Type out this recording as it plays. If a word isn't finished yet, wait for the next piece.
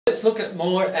Let's look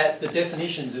more at the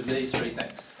definitions of these three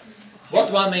things. What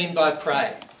do I mean by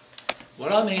pray?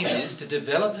 What I mean is to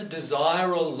develop a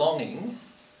desire or longing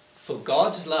for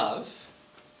God's love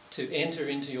to enter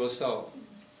into your soul.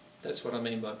 That's what I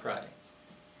mean by pray.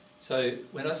 So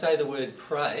when I say the word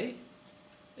pray,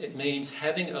 it means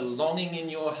having a longing in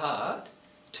your heart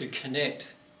to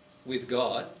connect with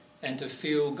God and to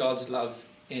feel God's love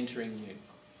entering you.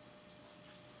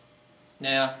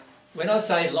 Now, when I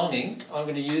say longing, I'm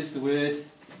going to use the word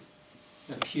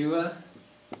a pure,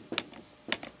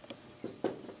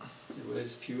 the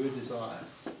word's pure desire.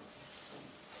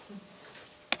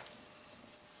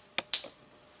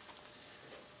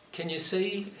 Can you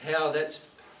see how that's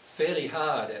fairly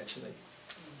hard, actually?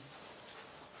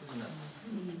 Isn't it?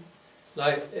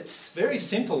 Like, it's very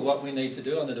simple what we need to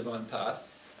do on the divine path,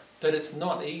 but it's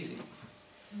not easy.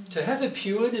 To have a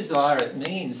pure desire, it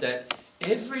means that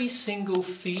every single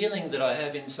feeling that I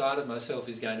have inside of myself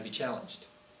is going to be challenged.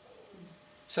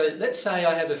 So let's say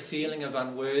I have a feeling of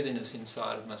unworthiness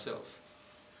inside of myself.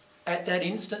 At that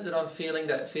instant that I'm feeling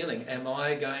that feeling, am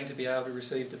I going to be able to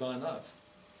receive divine love?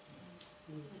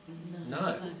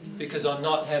 No, because I'm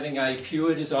not having a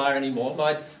pure desire anymore.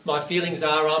 My feelings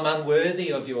are, I'm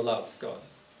unworthy of your love, God.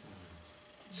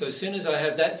 So as soon as I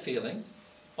have that feeling,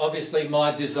 obviously my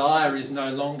desire is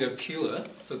no longer pure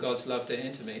for God's love to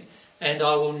enter me, and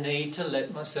I will need to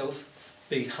let myself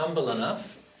be humble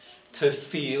enough to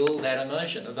feel that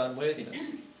emotion of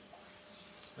unworthiness.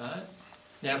 Right?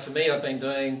 Now for me, I've been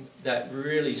doing that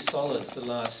really solid for the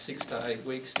last 6 to 8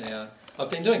 weeks now. I've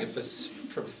been doing it for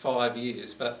probably 5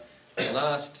 years, but the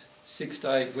last 6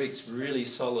 to 8 weeks really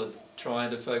solid, trying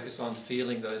to focus on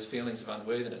feeling those feelings of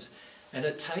unworthiness. And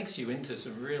it takes you into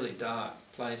some really dark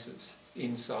places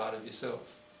inside of yourself.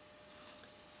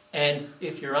 And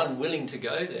if you're unwilling to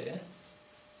go there,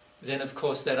 then of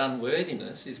course that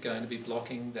unworthiness is going to be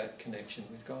blocking that connection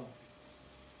with God.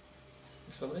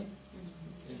 You follow me?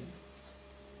 Yeah.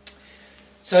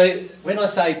 So when I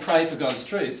say pray for God's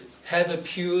truth, have a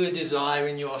pure desire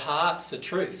in your heart for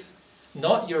truth.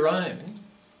 Not your own,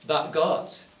 but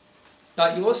God's.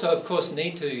 But you also, of course,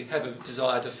 need to have a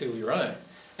desire to feel your own.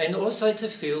 And also to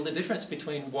feel the difference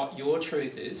between what your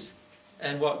truth is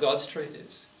and what God's truth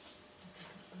is.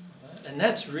 And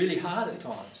that's really hard at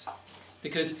times.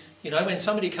 Because, you know, when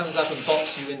somebody comes up and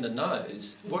bops you in the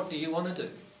nose, what do you want to do?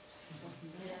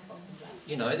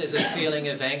 You know, there's a feeling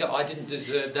of anger. I didn't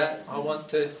deserve that. I want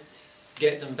to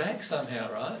get them back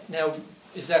somehow, right? Now,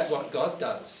 is that what God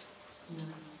does?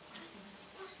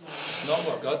 It's not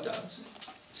what God does.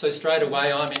 So straight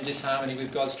away I'm in disharmony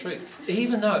with God's truth.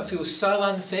 Even though it feels so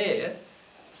unfair,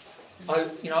 I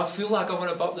feel like I want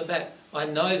to bop them back. I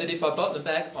know that if I bop them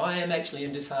back, I am actually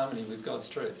in disharmony with God's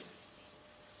truth.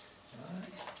 Right?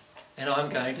 And I'm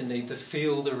going to need to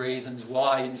feel the reasons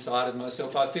why inside of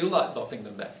myself I feel like bopping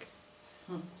them back.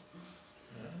 Right?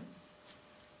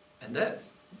 And that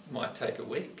might take a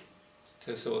week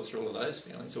to sort through all of those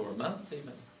feelings, or a month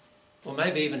even. Or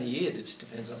maybe even a year, it just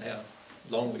depends on how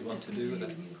long we want to do with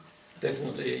it.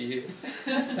 Definitely a year.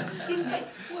 Excuse me,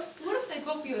 what if they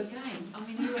bop you again? I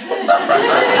mean,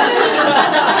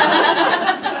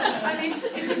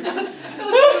 is it God's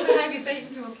will to have you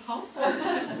beaten to a pulp?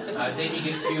 Then you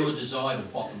get pure desire to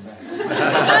pop them back.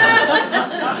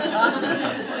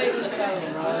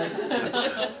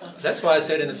 That's why I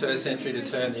said in the first century to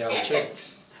turn the other cheek.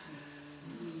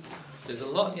 There's a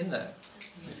lot in that,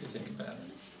 if you think about it.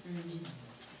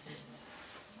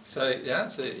 So the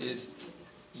answer is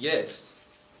yes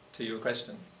to your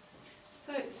question.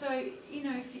 So you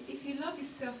know, if you love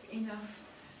yourself enough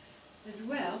as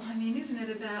well, I mean, isn't it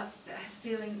about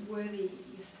feeling worthy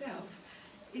yourself?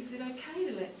 Is it okay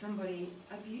to let somebody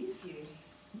abuse you?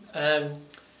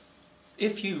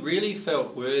 If you really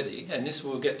felt worthy, and this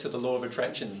will get to the law of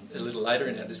attraction a little later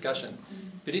in our discussion,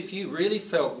 but if you really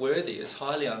felt worthy, it's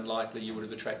highly unlikely you would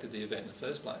have attracted the event in the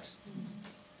first place.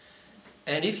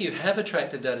 And if you have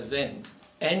attracted that event,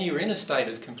 and you're in a state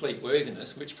of complete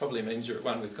worthiness, which probably means you're at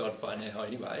one with God by now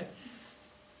anyway,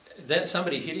 then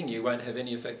somebody hitting you won't have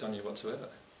any effect on you whatsoever,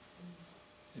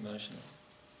 emotionally.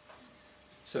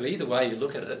 So either way you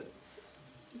look at it,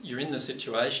 you're in the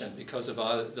situation because of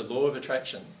either the law of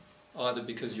attraction, either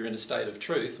because you're in a state of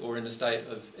truth or in a state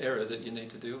of error that you need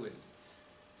to deal with.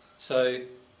 So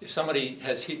if somebody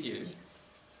has hit you,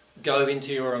 go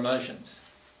into your emotions.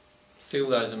 Feel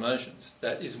those emotions.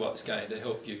 That is what's going to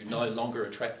help you no longer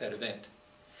attract that event.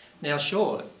 Now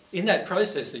sure, in that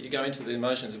process that you go into the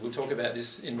emotions, and we'll talk about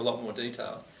this in a lot more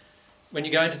detail, when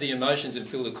you go into the emotions and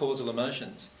feel the causal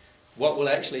emotions, what will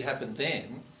actually happen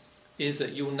then is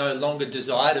that you'll no longer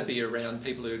desire to be around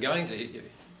people who are going to hit you.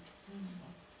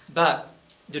 But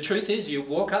The truth is, you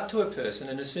walk up to a person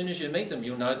and as soon as you meet them,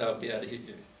 you'll know they'll be able to hit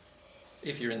you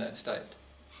if you're in that state.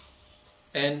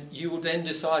 And you will then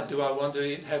decide, do I want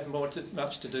to have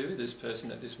much to do with this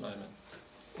person at this moment?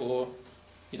 Or,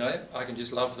 you know, I can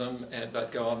just love them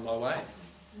but go on my way.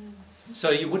 So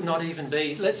you would not even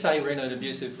be, let's say we're in an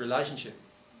abusive relationship.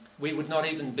 We would not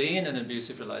even be in an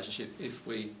abusive relationship if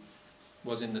we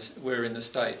were in the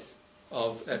state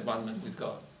of at one-ment with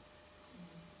God.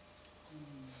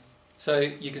 So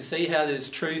you can see how there's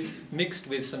truth mixed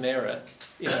with some error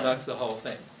in amongst the whole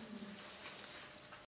thing.